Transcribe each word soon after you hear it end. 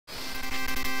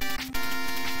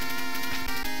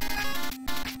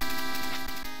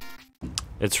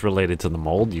It's related to the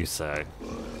mold, you say?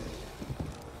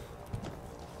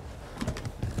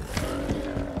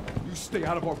 You stay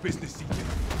out of our business, Ethan.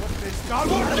 What this God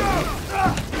won't do!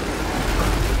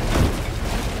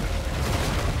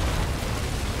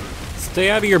 Stay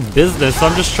out of your business.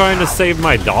 I'm just trying to save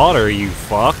my daughter, you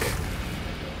fuck.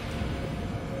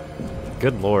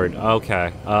 Good lord.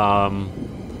 Okay.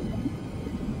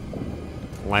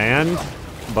 Land?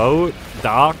 Boat?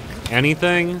 Dock?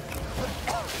 Anything?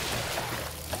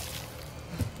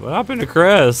 What happened to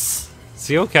Chris? Is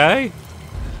he okay?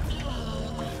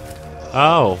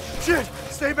 Oh. Shit!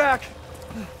 Stay back!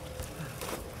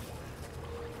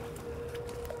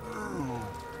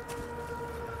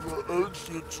 The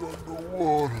exit's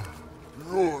underwater.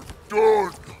 You're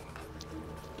done.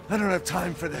 I don't have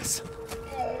time for this.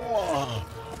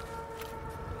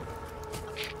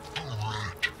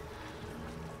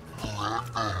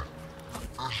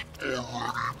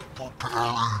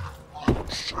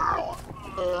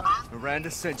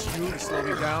 Miranda sent you to slow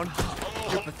me down?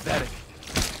 You're pathetic.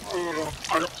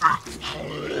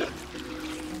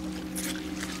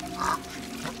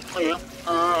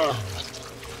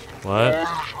 What?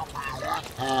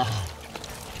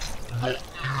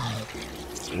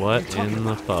 What in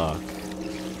the fuck?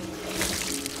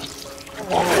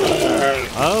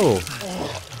 Oh.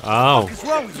 Oh. What's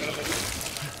wrong with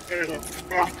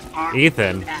you?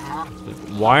 Ethan,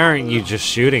 why aren't you just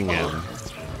shooting him?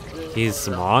 He's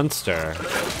a monster.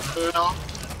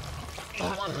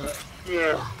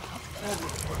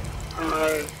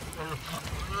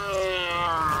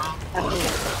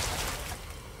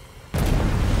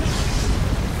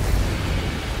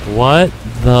 What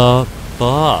the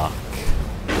fuck?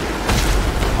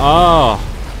 Oh.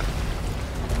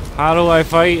 How do I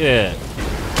fight it?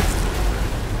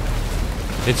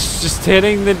 It's just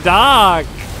hitting the dock.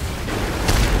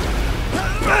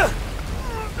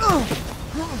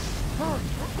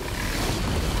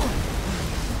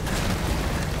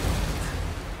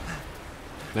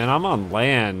 Man, I'm on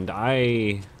land.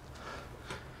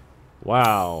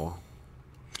 Wow.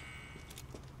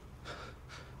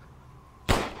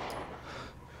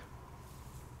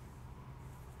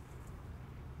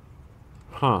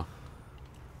 Huh.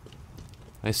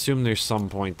 I assume there's some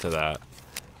point to that.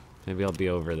 Maybe I'll be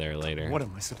over there later. What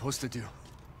am I supposed to do?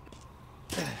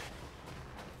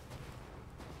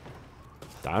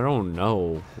 I don't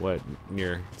know what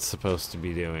you're supposed to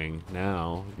be doing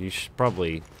now. You should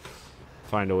probably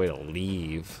find a way to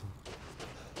leave.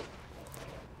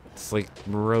 It's like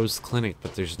Moreau's clinic,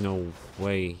 but there's no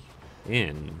way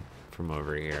in from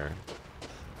over here.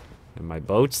 And my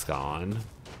boat's gone.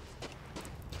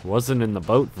 Wasn't in the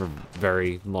boat for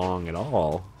very long at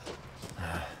all.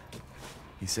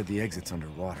 He said the exit's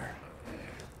underwater.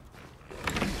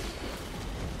 If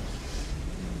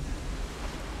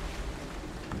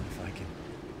I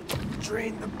can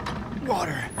drain the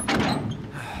water.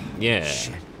 Yeah.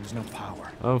 Shit, there's no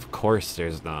power. Of course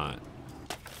there's not.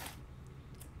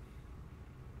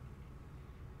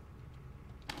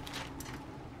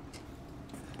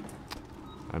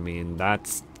 I mean,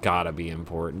 that's gotta be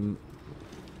important.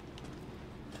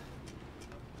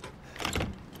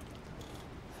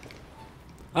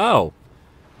 Oh.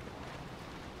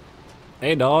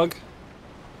 Hey, dog.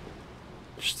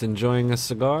 Just enjoying a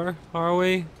cigar, are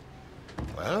we?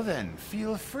 Well then,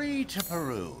 feel free to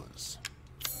peruse.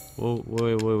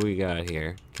 What we got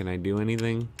here? Can I do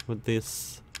anything with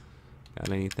this? Got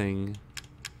anything?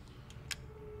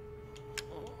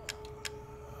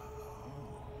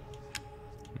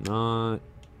 Not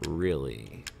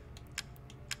really.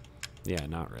 Yeah,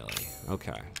 not really.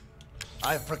 Okay.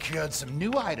 I've procured some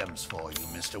new items for you,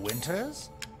 Mr.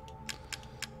 Winters.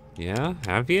 Yeah,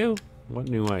 have you? What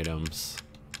new items?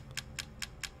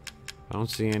 I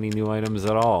don't see any new items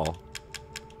at all.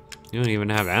 You don't even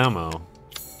have ammo.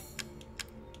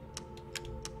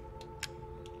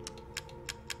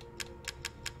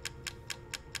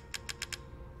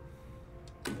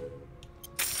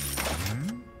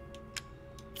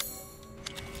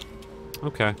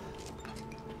 Okay.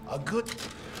 A good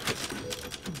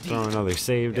Throw another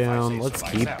save down. Let's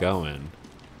keep going.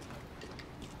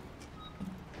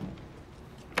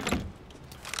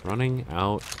 Running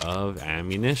out of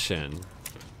ammunition.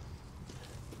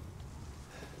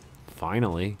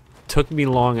 Finally. Took me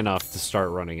long enough to start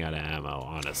running out of ammo,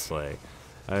 honestly.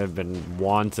 I have been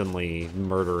wantonly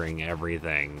murdering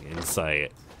everything in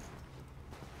sight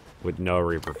with no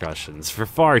repercussions for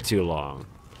far too long.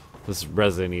 This is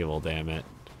Resident Evil, damn it.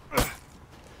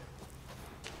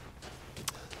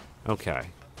 Okay.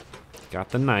 Got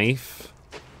the knife.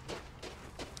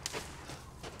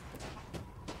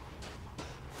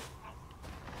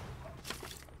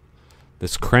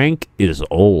 This crank is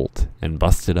old and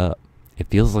busted up. It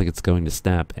feels like it's going to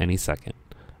snap any second.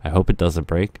 I hope it doesn't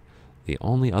break. The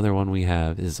only other one we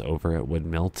have is over at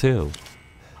Woodmill 2.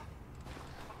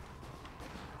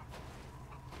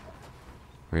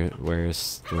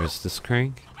 Where's this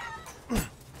crank?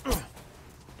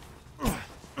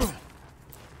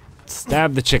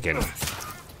 Stab the chicken.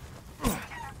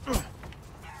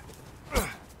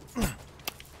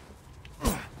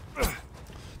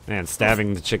 Man,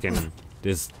 stabbing the chicken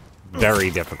is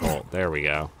very difficult. There we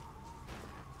go.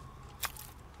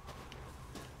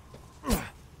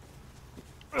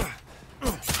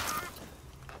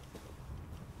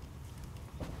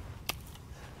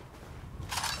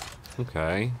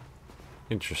 Okay.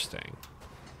 Interesting.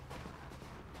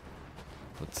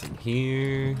 What's in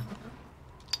here?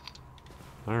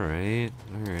 Alright,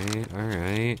 alright,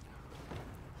 alright.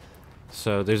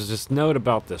 So there's this note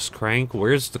about this crank.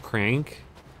 Where's the crank?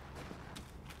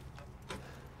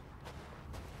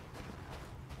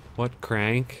 What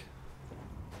crank?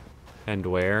 And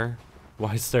where?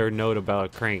 Why is there a note about a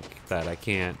crank that I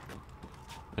can't...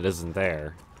 It isn't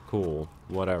there. Cool.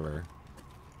 Whatever.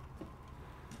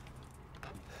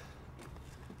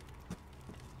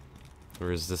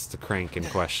 Or is this the crank in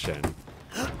question?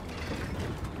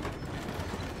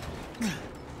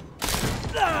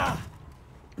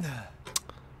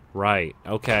 Right,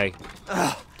 okay.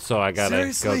 So I gotta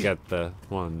Seriously? go get the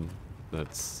one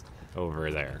that's over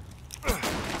there.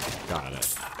 Got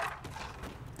it.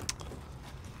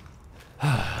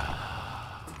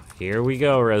 Here we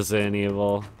go, Resident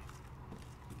Evil.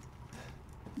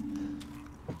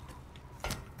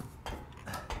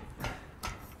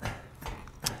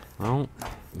 Well,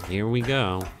 here we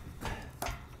go.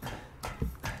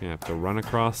 Gonna have to run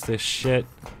across this shit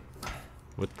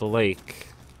with the lake.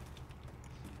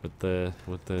 With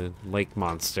the lake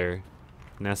monster.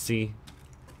 Nessie.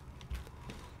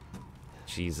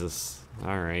 Jesus.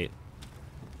 Alright.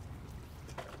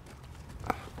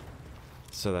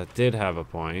 So that did have a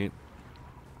point.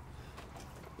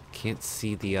 Can't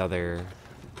see the other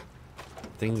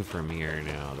thing from here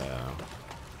now, though.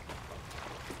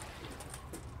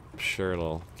 I'm sure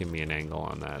it'll give me an angle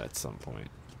on that at some point.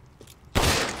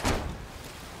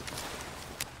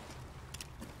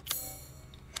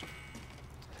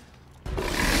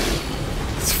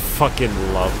 It's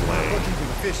fucking lovely. Looking for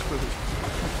the fish for the...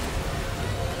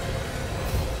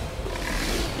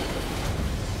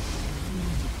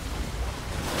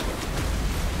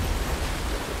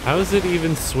 How is it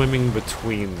even swimming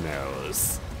between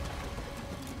those?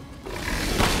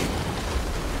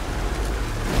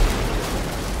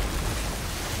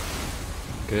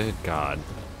 Good God.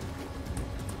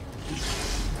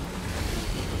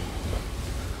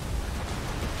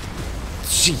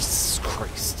 Jesus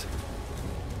Christ.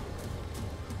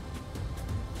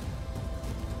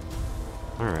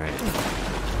 Alright.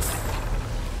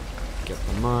 Get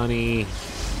the money.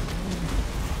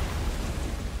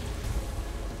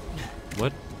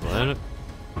 What? What?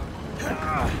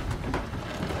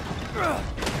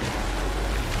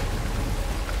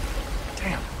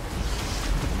 Damn.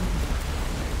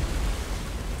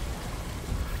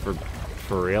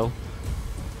 For real?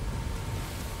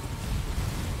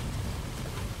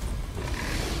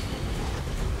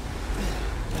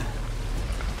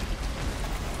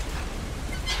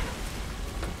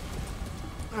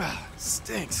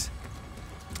 Stinks.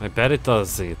 I bet it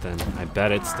does, Ethan. I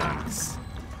bet it stinks.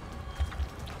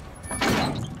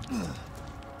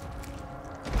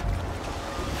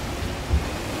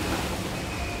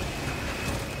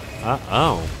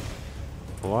 Oh.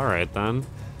 Well, alright then.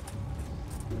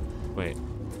 Wait.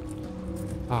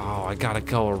 Oh, I gotta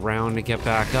go around to get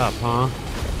back up, huh?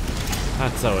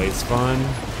 That's always fun.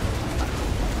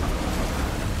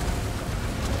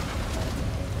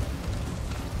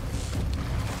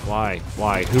 Why?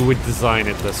 Why? Who would design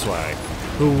it this way?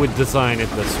 Who would design it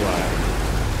this way?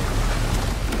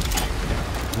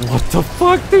 What the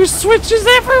fuck? There's switches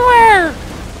everywhere!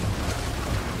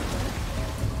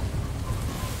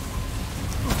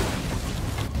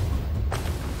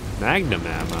 Magnum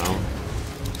ammo.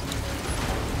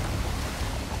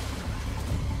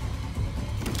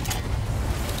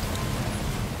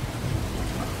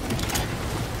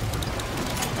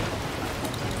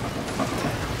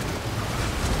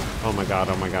 Oh my god,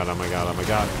 oh my god, oh my god, oh my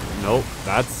god. Nope,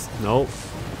 that's... Nope.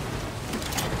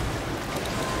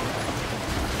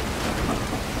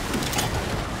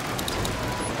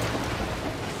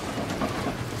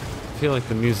 I feel like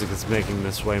the music is making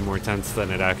this way more tense than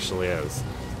it actually is.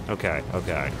 Okay,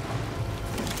 okay.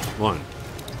 One.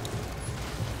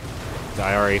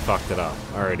 I already fucked it up.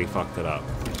 Already fucked it up.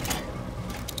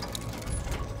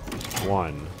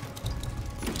 One.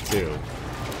 2,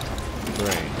 3.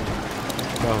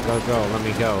 Go, go, go. Let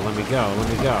me go. Let me go. Let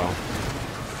me go.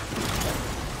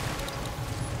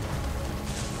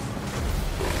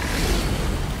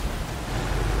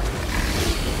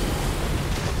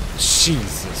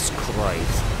 Jesus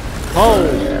Christ. Oh!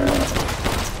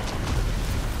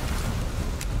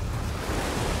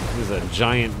 There's a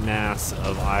giant mass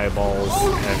of eyeballs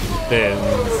and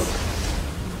fins.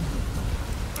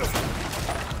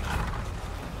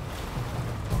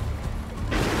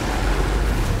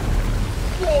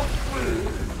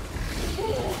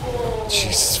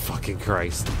 Jesus fucking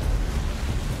Christ.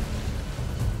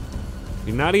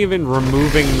 You're not even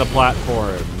removing the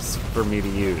platforms for me to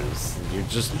use. You're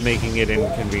just making it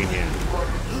inconvenient.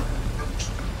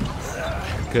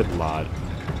 Good lord.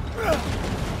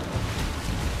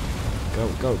 Go,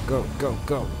 go, go, go,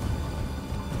 go.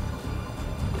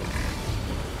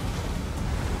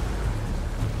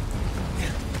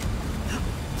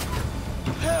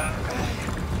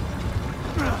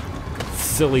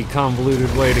 Silly,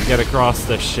 convoluted way to get across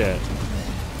this shit.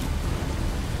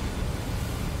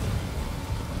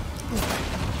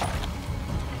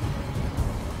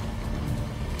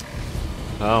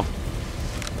 Oh.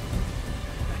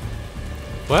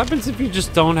 What happens if you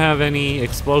just don't have any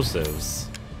explosives?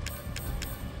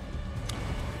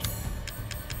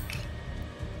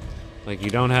 Like, you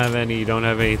don't have any, you don't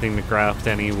have anything to craft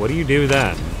any. What do you do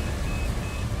then?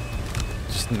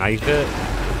 Just knife it?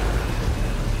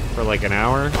 For like an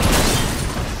hour?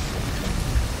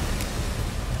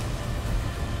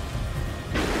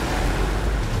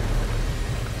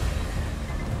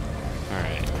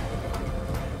 Alright.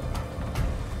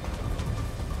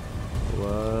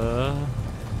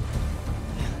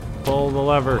 Pull the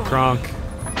lever, Kronk.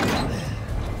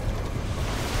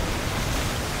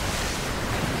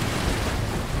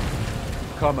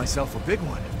 Caught myself a big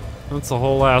one. That's a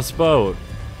whole ass boat.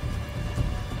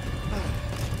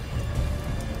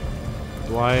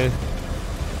 Why?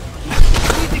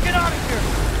 Need to get out of here.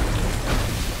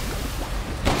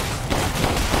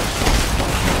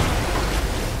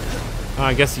 Oh,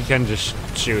 I guess you can just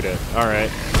shoot it. All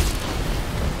right.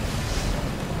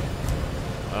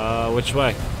 Which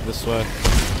way? This way.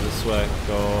 This way.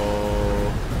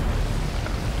 Go.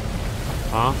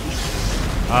 Huh?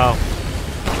 Oh.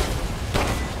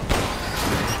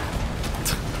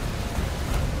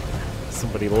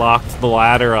 Somebody locked the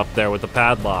ladder up there with the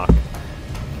padlock.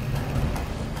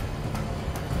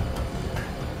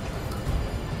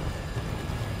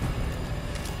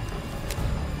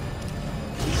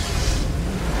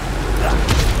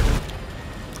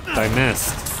 I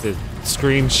missed. The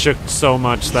screen shook so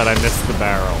much that I missed the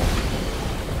barrel.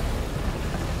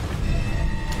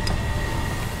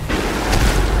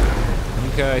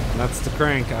 Okay, that's the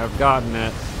crank. I've gotten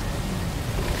it.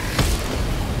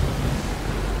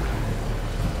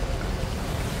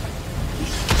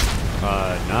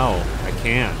 No, I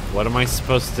can't. What am I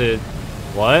supposed to...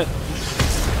 What?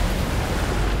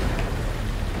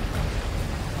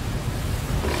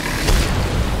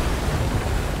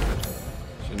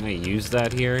 Shouldn't I use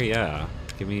that here? Yeah.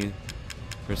 Give me...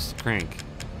 Where's the crank?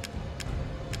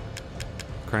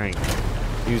 Crank.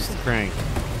 Use the crank.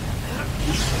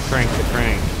 Crank the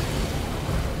crank.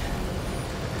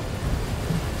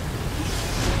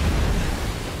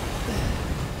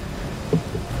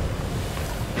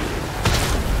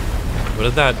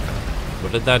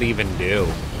 What did that even do?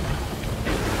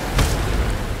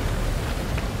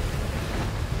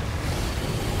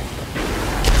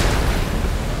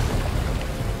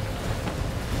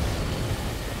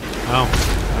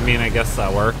 Oh, I mean, I guess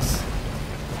that works.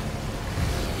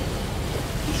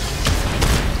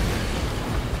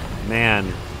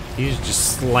 Man, he's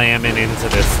just slamming into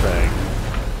this thing.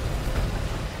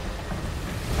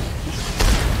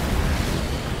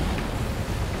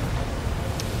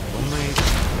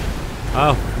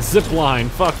 Oh, zip line,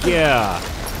 fuck yeah.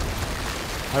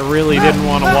 I really didn't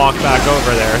want to walk back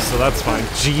over there, so that's fine.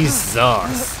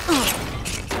 Jesus.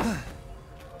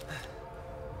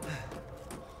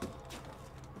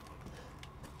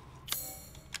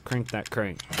 Crank that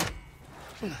crank.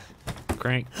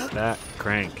 Crank that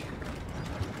crank.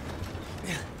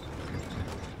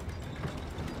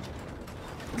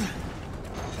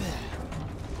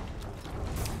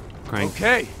 Crank.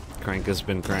 Okay. Crank has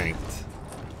been cranked.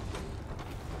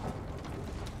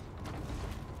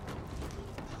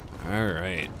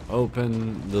 Alright,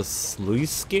 open the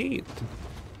sluice gate?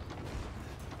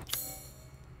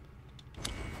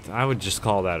 I would just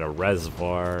call that a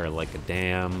reservoir or like a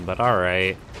dam, but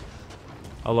alright.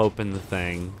 I'll open the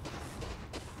thing.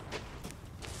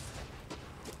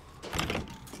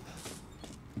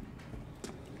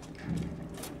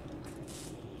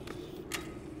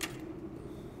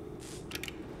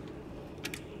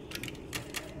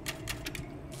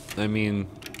 I mean,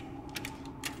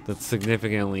 that's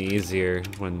significantly easier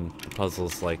when the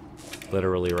puzzle's like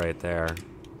literally right there.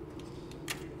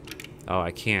 Oh, I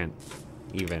can't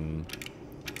even...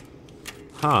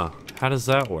 Huh, how does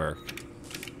that work?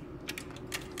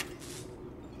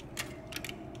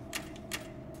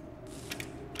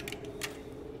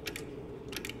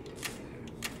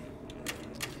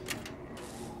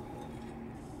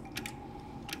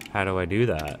 How do I do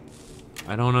that?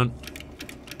 I don't know.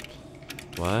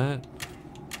 What?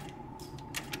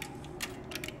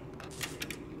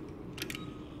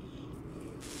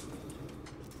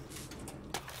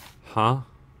 Huh?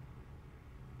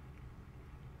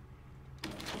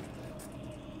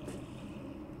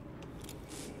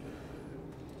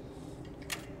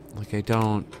 Like,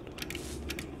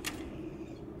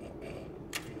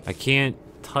 I can't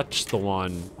touch the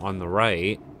one on the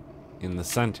right in the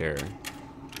center.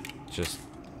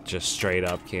 Just straight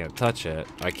up can't touch it.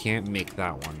 I can't make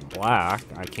that one black.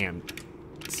 I can't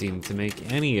seem to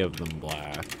make any of them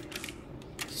black.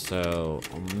 So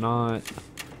I'm not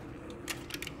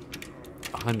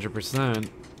 100%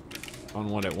 on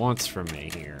what it wants from me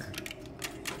here.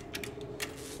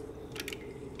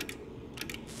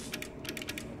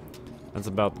 That's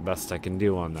about the best I can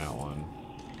do on that one.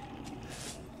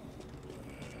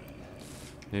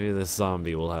 Maybe this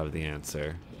zombie will have the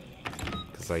answer.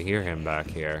 Because I hear him back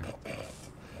here.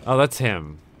 Oh, that's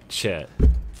him. Shit.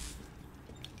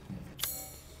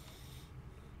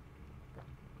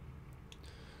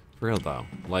 For real though.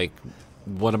 Like,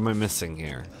 what am I missing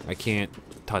here? I can't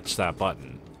touch that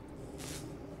button.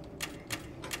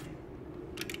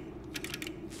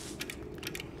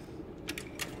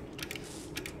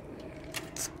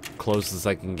 It's close as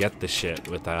I can get the shit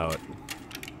without...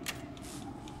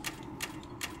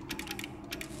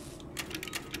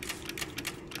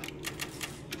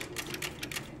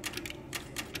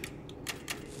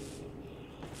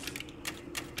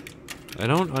 I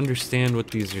don't understand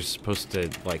what these are supposed to,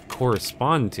 like,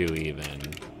 correspond to, even.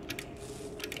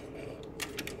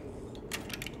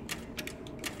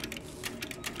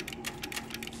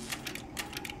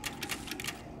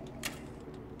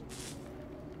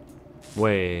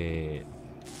 Wait.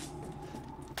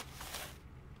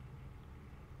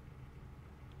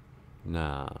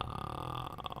 No.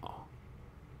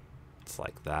 It's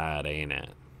like that, ain't it?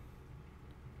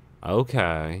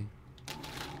 Okay.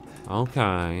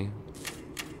 Okay.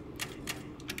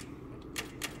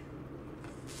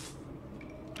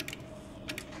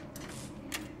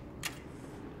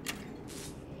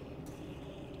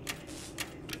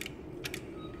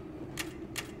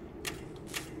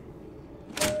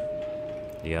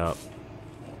 Yep.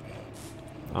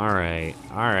 Alright,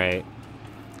 alright.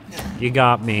 You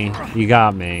got me. You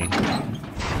got me.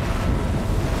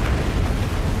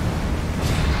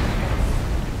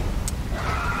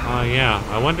 Oh yeah,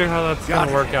 I wonder how that's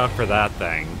gonna work out for that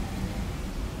thing.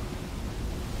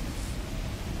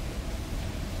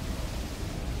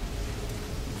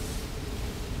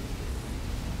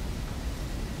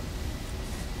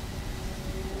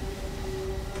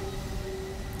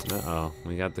 Uh-oh,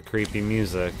 we got the creepy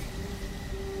music.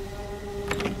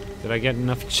 Did I get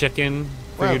enough chicken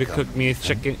for you to cook me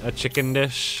a chicken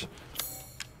dish?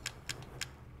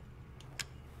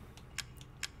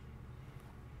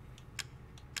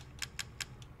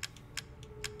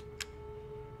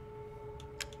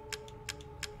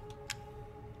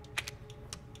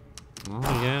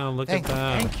 Oh yeah, look at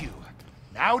that. Thank you.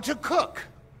 Now to cook.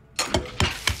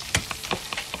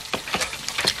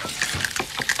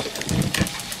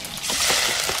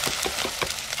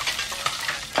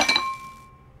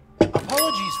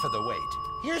 Apologies for the wait.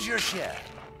 Here's your share.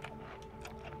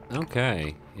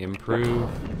 Okay,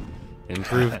 improved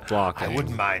blocking. I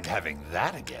wouldn't mind having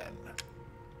that again.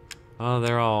 Oh,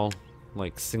 they're all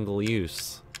like single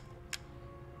use.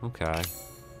 Okay.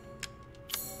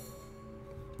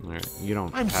 Alright, you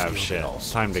don't have shit.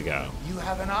 Time to go. You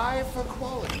have an eye for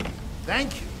quality.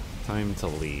 Thank you. Time to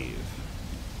leave.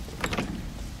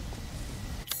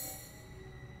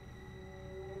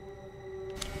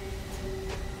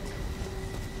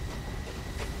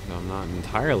 I'm not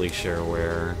entirely sure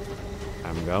where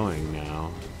I'm going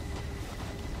now.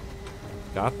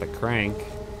 Got the crank.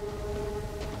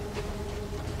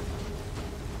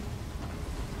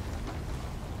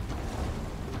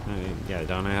 Yeah,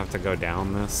 don't I have to go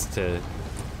down this to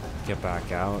get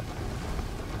back out?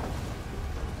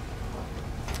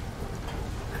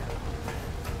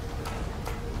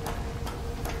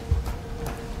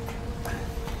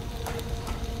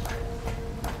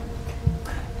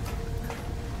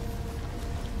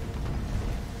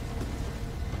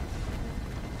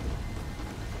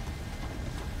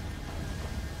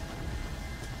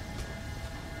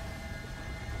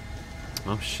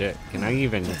 Oh shit, can I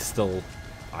even still...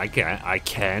 I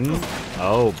can?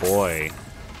 Oh boy.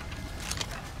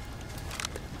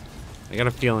 I got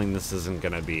a feeling this isn't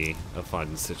gonna be a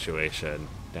fun situation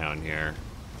down here.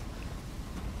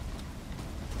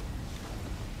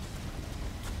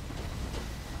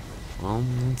 Well,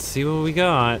 let's see what we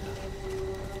got.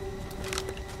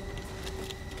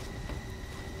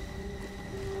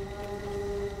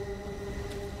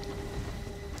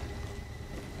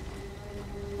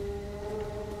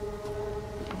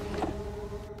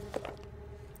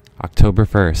 October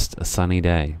 1st, a sunny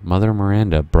day. Mother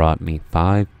Miranda brought me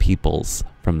 5 peoples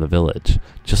from the village,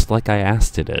 just like I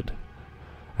asked it did.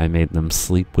 I made them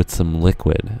sleep with some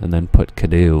liquid and then put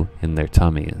Kadu in their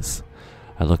tummies.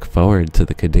 I look forward to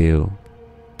the Kadu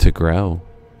to grow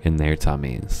in their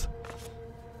tummies.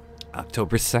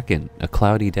 October 2nd, a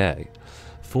cloudy day.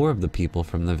 4 of the people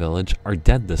from the village are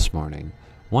dead this morning.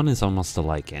 One is almost a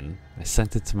lichen. I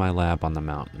sent it to my lab on the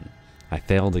mountain. I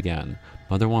failed again.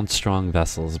 Mother wants strong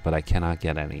vessels, but I cannot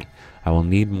get any. I will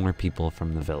need more people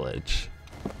from the village.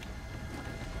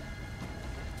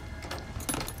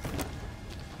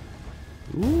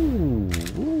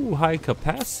 Ooh, high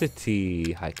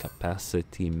capacity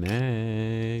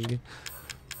mag.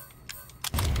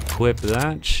 Equip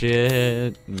that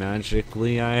shit.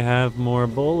 Magically, I have more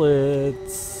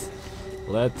bullets.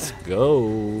 Let's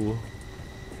go.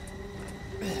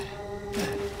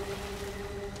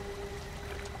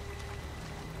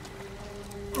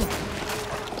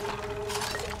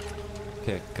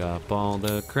 Pick up all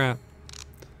the crap.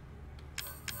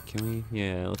 Can we?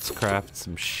 Yeah, let's craft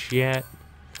some shit.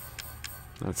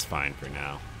 That's fine for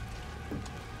now.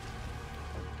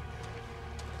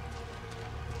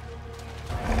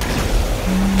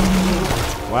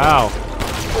 Wow.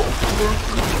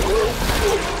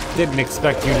 Didn't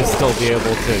expect you to still be able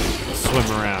to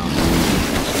swim around.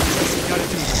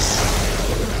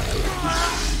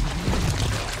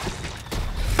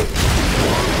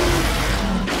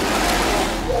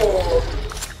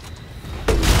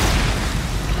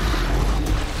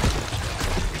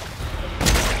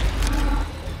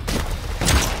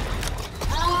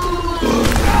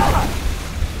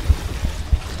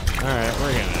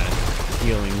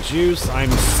 Juice.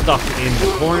 I'm stuck in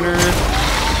the corner.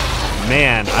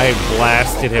 Man, I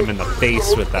blasted him in the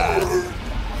face with that.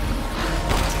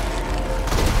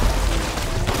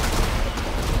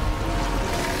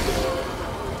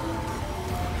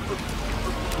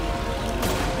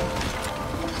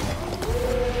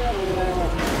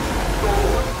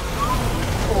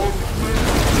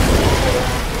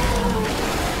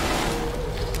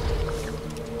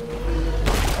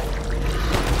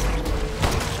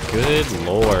 Good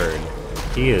lord.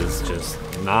 He is just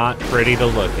not pretty to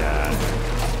look at.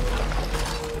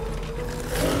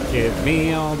 Give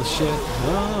me all the shit.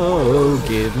 Oh,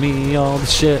 give me all the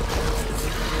shit.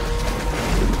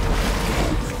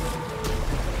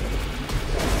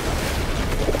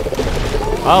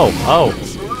 Oh, oh.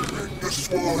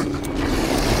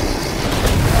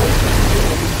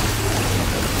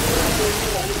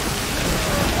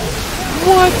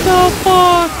 What the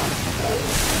fuck?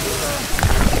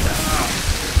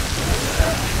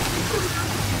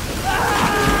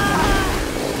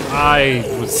 I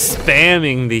was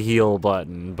spamming the heal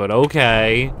button, but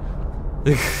okay.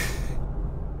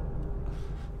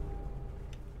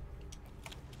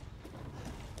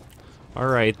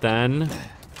 Alright then.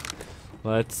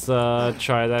 Let's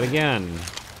try that again.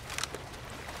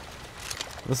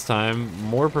 This time,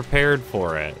 more prepared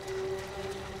for it.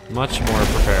 Much more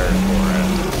prepared for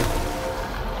it.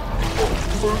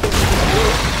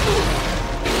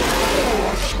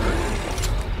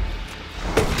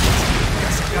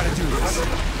 Gotta do this.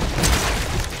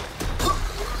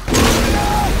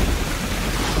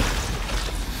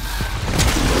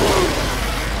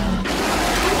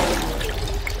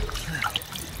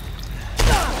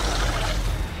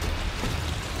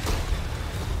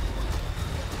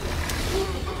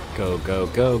 Go, go,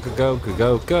 go, go, go, go,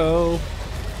 go, go.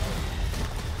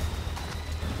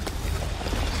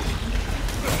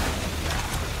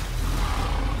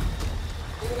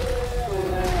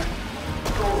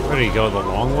 Where did he go? The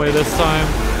long way this time?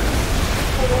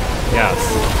 Yes.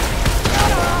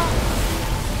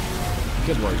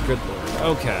 Good lord, good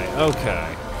lord. Okay,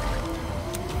 okay.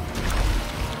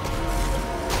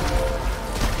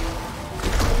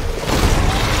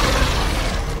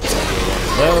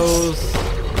 Those.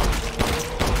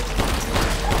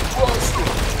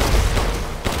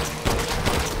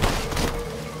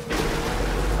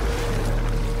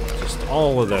 Just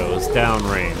all of those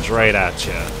downrange right at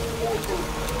you.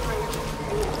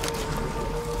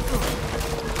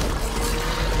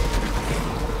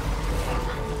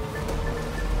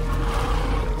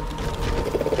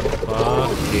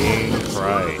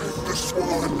 Christ. This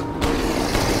one.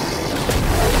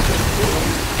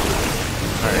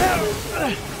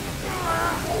 Alright.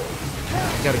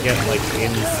 Gotta get, like,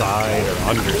 inside or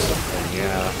under something,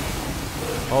 yeah.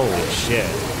 Holy shit.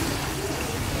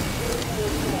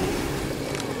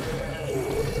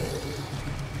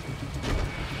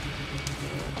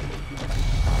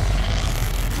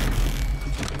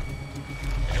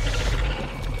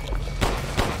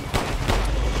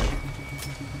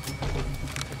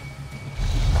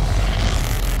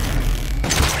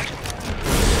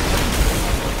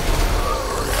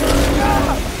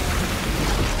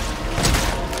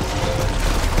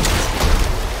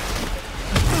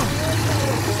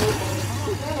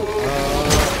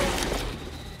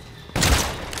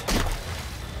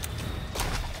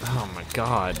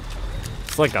 God.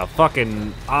 It's like a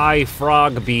fucking eye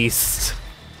frog beast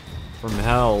from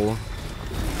hell.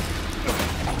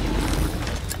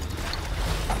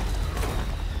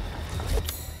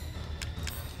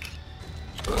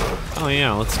 Oh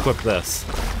yeah, let's equip this.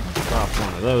 Drop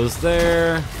one of those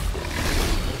there.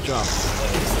 Drop one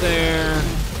of those there.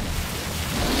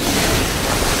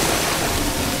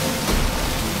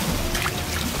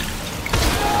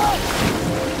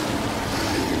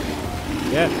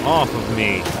 Get off of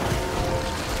me.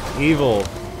 Evil.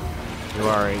 You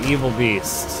are an evil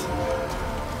beast.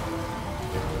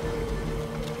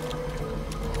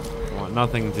 I want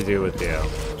nothing to do with you.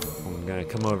 I'm gonna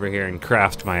come over here and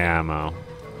craft my ammo.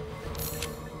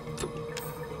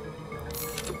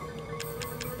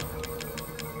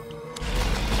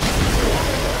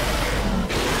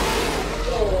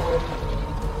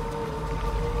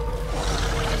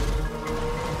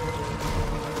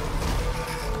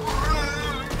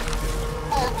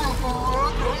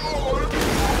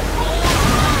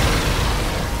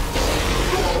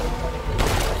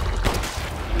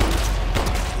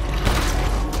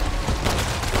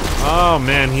 Oh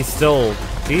man, he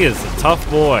is a tough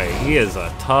boy. He is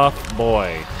a tough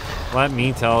boy. Let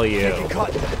me tell you.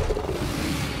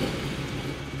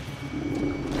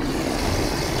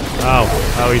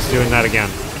 Oh, he's doing that again.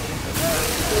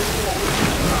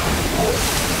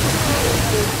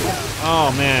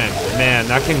 Oh man,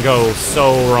 that can go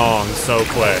so wrong so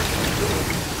quick.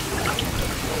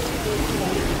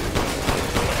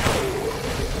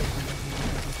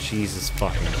 Jesus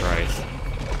fucking Christ.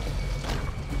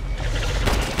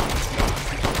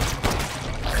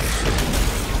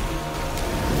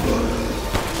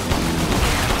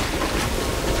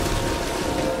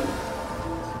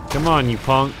 Come on, you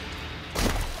punk.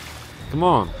 Come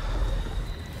on.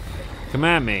 Come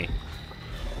at me.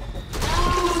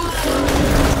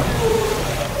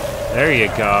 There you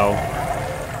go.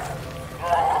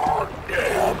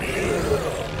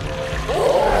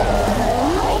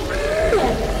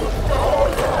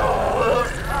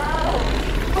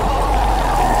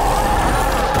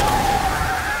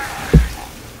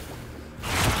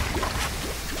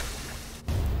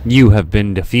 You have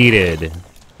been defeated.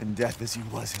 And death as he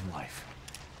was in life.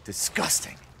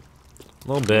 Disgusting. A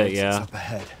little bit, yeah. Up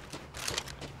ahead.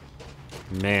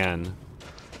 Man.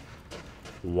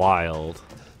 Wild.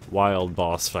 Wild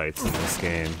boss fights in this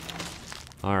game.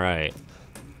 Alright.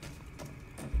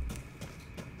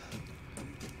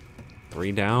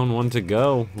 3 down, 1 to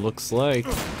go, looks like.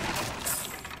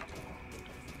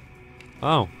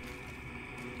 Oh.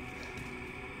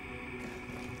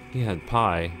 He had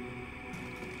pie.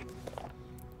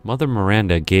 Mother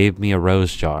Miranda gave me a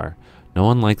rose jar. No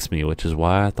one likes me, which is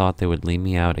why I thought they would leave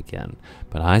me out again.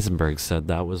 But Heisenberg said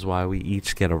that was why we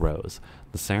each get a rose.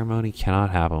 The ceremony cannot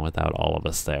happen without all of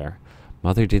us there.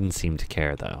 Mother didn't seem to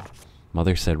care, though.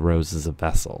 Mother said Rose is a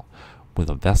vessel. With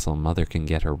a vessel, Mother can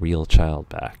get her real child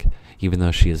back, even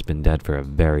though she has been dead for a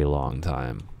very long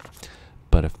time.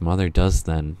 But if Mother does,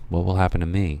 then what will happen to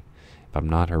me? If I'm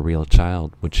not her real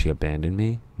child, would she abandon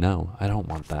me? No, I don't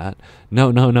want that. No,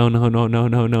 no, no, no, no, no,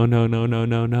 no, no, no, no, no,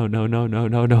 no, no, no, no, no,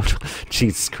 no, no.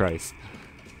 Jesus Christ.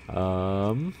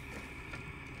 That's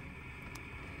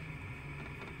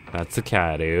a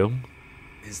Cadu.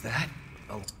 Is that?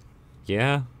 Oh.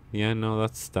 Yeah, no,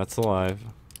 that's alive.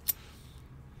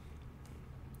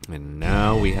 And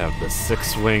now we have the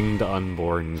 6-winged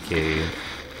unborn key.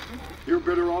 You're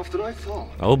better off than I thought.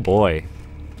 Oh boy.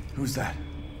 Who's that?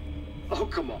 Oh,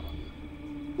 come on.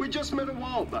 We just met a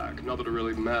while back, not that it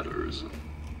really matters.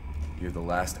 You're the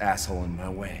last asshole in my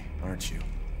way, aren't you?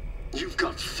 You've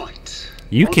got fight.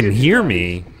 You I'll can give hear that.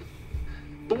 me.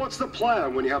 But what's the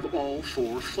plan when you have all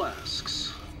 4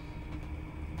 flasks?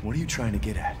 What are you trying to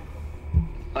get at?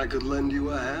 I could lend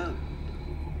you a hand.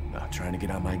 Not trying to get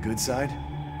on my good side?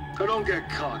 I don't get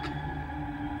cocky.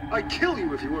 I'd kill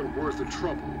you if you weren't worth the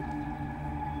trouble.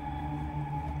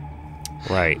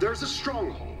 Right. There's a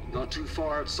stronghold not too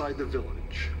far outside the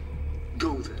village.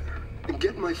 Go there and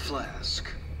get my flask.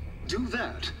 Do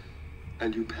that,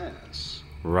 and you pass.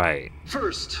 Right.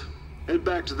 First, head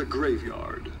back to the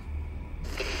graveyard.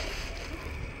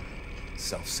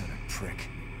 Self-centered prick.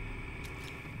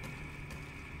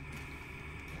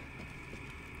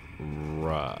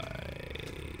 Right.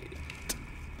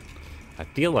 I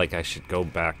feel like I should go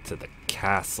back to the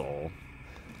castle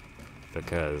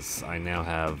because I now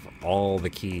have all the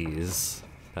keys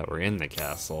that were in the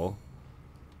castle.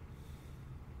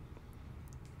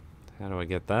 How do I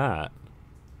get that?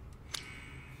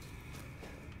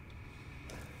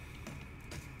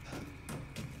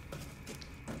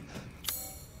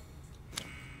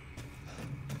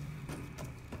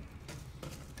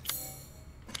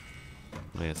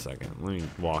 Wait a second. Let me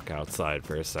walk outside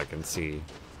for a second, see.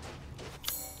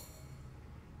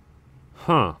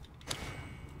 Huh.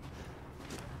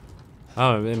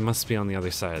 Oh, it must be on the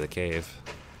other side of the cave.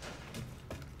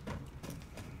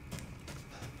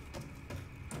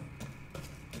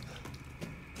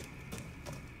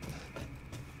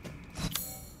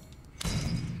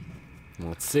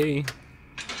 Let's see.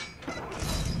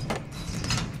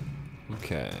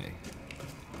 Okay.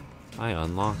 I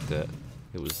unlocked it.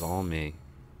 It was all me.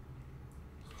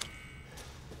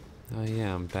 Oh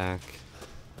yeah, I'm back.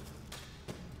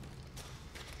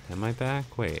 Am I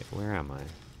back? Wait, where am I?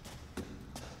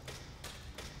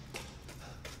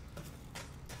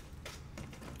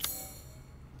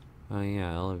 Oh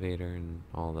yeah, elevator and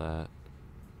all that.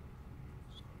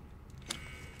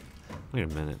 Wait a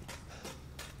minute.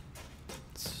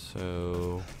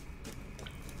 So...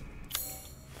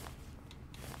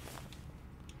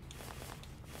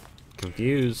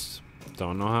 confused.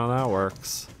 Don't know how that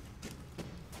works.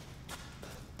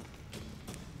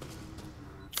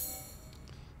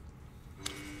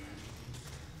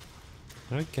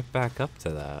 How do I get back up to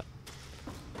that?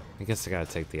 I guess I gotta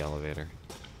take the elevator.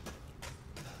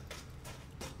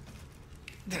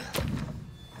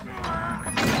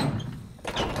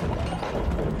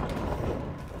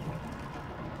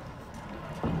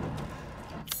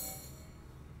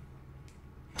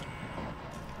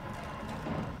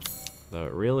 Though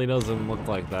it really doesn't look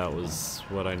like that was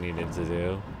what I needed to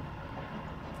do.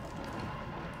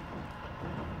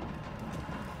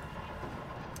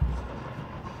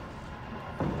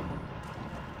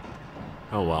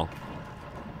 Oh well.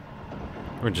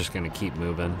 We're just gonna keep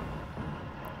moving.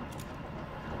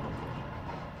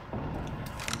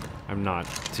 I'm not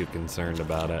too concerned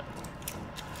about it.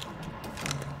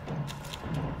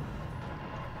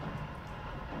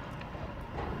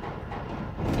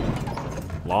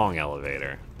 Long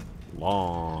elevator.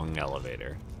 Long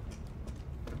elevator.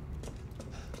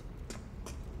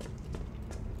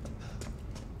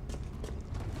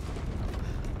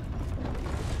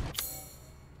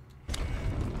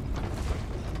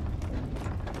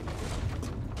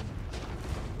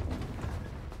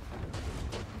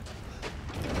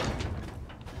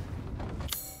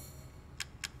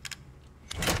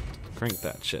 Crank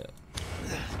that shit.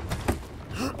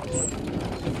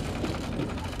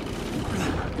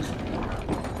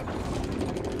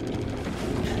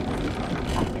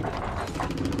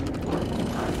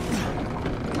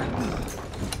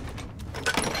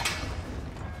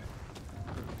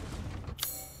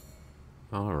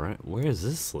 Alright, where does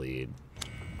this lead?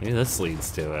 Maybe this leads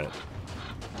to it.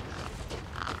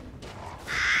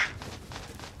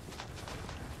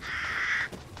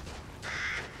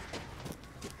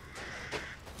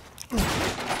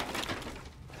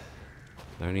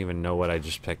 I don't even know what I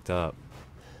just picked up.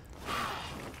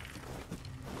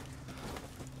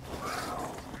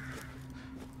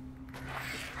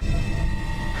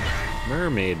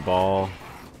 Mermaid ball.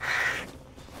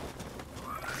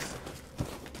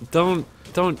 Don't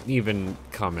even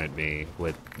come at me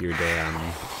with your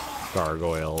damn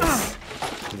gargoyles.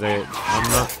 I'm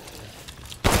not.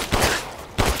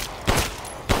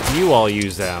 You all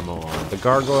use ammo on the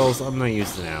gargoyles. I'm not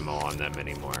using ammo on them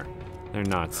anymore. They're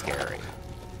not scary.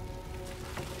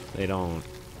 They don't.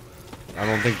 I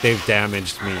don't think they've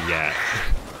damaged me yet.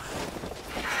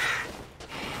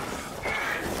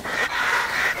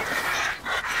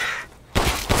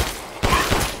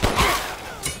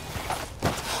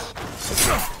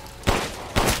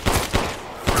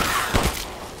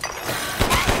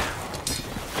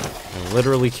 I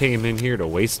literally came in here to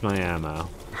waste my ammo.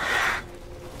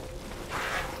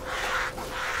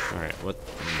 Alright, what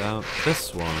about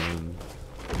this one?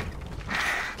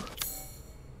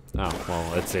 Oh,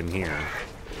 well, it's in here.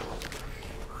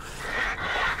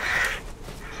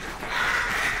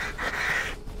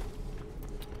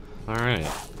 Alright.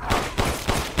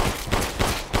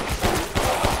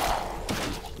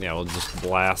 Yeah, we'll just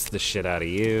blast the shit out of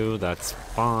you. That's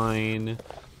fine.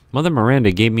 Mother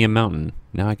Miranda gave me a mountain.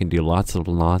 Now I can do lots of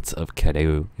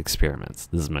Cadou experiments.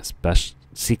 This is my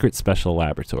secret special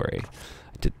laboratory.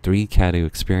 I did 3 Cadou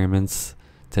experiments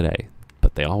today,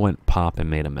 but they all went pop and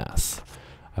made a mess.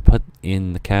 I put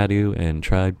in the Cadou and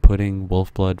tried putting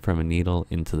wolf blood from a needle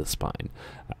into the spine.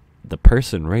 The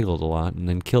person wriggled a lot and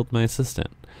then killed my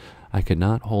assistant. I could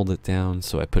not hold it down,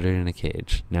 so I put it in a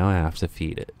cage. Now I have to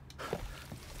feed it.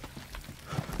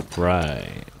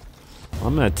 Right.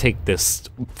 I'm gonna take this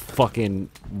fucking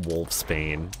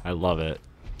wolfsbane. I love it.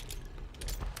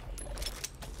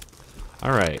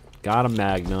 Alright, got a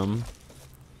magnum.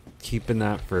 Keeping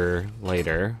that for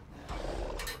later.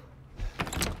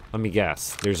 Let me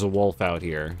guess, there's a wolf out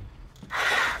here.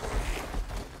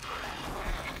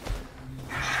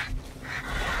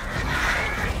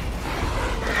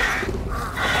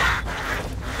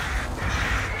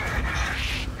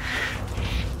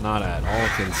 Not at all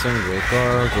concerned with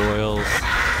gargoyles.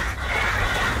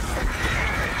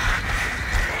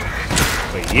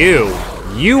 But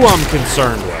you I'm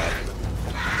concerned with.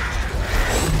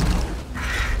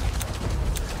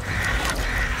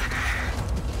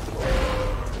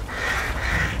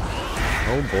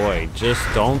 Oh boy, just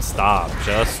don't stop.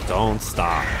 Just don't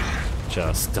stop.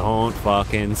 Just don't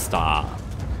fucking stop.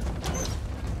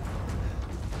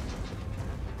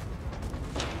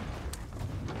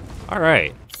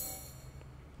 Alright.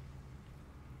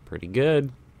 Pretty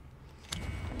good.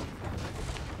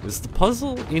 Is the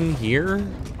puzzle in here?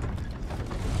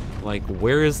 Like,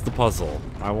 where is the puzzle?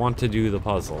 I want to do the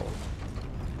puzzle.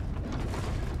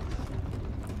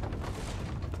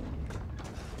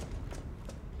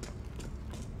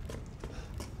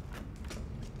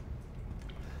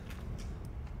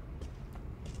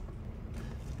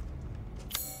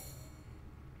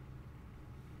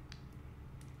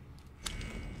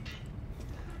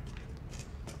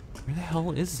 Where the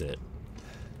hell is it?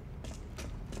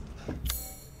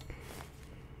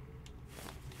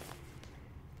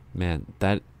 Man,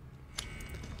 that...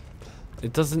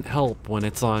 It doesn't help when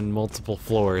it's on multiple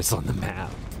floors on the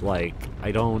map. Like,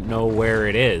 I don't know where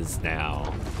it is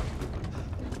now.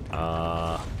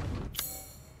 I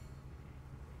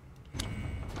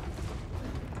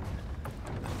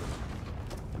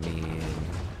mean...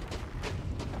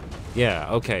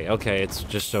 Yeah, okay, it's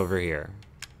just over here.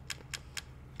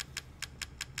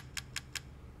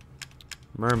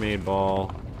 Mermaid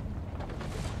ball.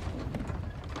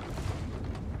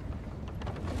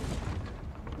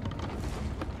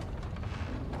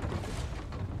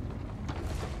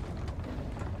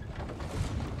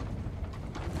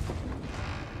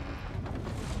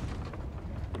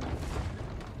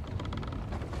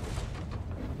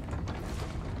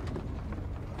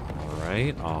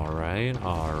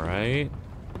 Alright.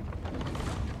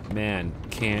 Man,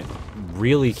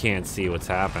 really can't see what's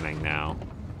happening now.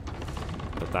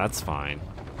 But that's fine.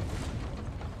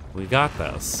 We got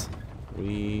this.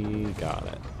 We got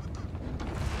it.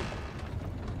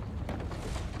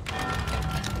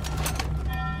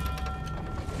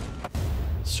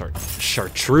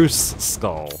 Chartreuse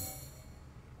skull.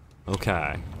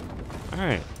 Okay.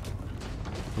 Alright.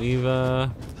 We've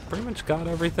pretty much got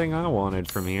everything I wanted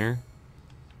from here.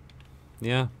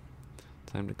 Yeah.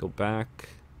 Time to go back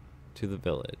to the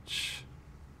village.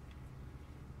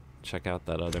 Check out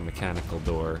that other mechanical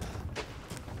door.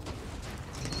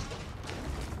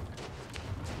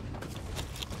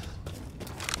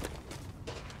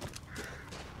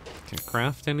 Can I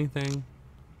craft anything?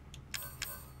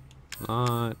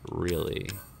 Not really.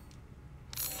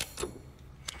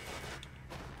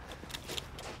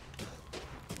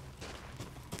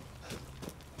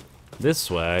 This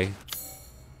way?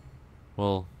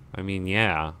 Well, I mean,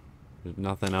 yeah. There's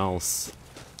nothing else.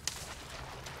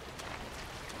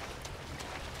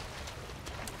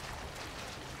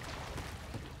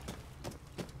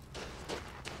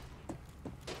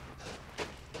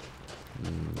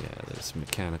 Yeah, there's a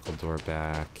mechanical door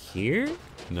back here?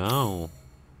 No.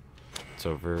 It's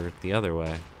over the other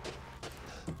way.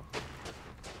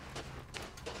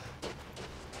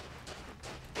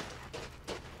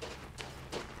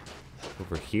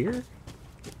 Over here?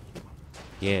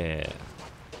 Yeah.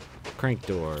 Crank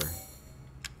door.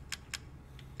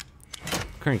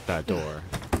 Crank that door.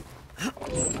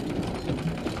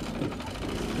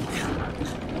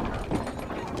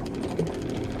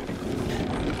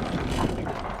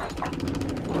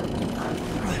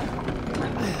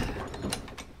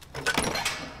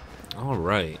 All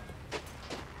right.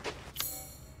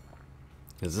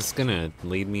 Is this gonna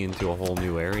lead me into a whole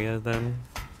new area then?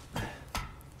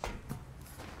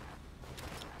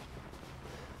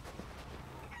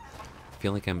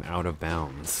 feel like I'm out of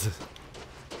bounds.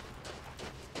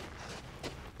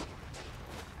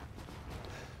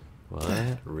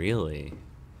 What? Really?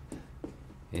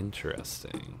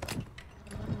 Interesting.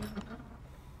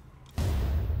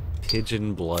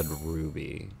 Pigeon blood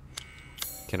ruby.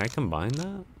 Can I combine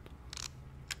that?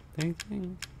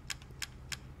 Anything?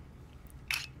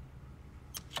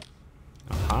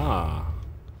 Aha!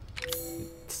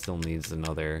 It still needs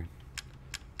another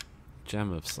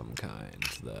gem of some kind,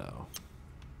 though.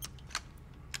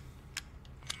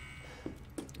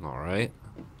 Alright.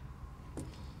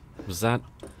 Was that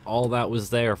all that was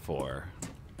there for?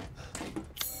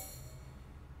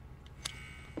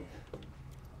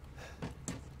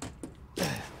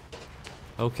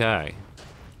 Okay.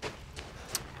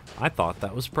 I thought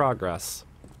that was progress.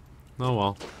 Oh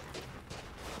well.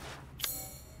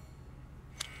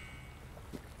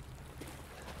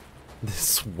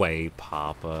 This way,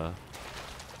 Papa.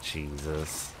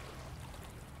 Jesus.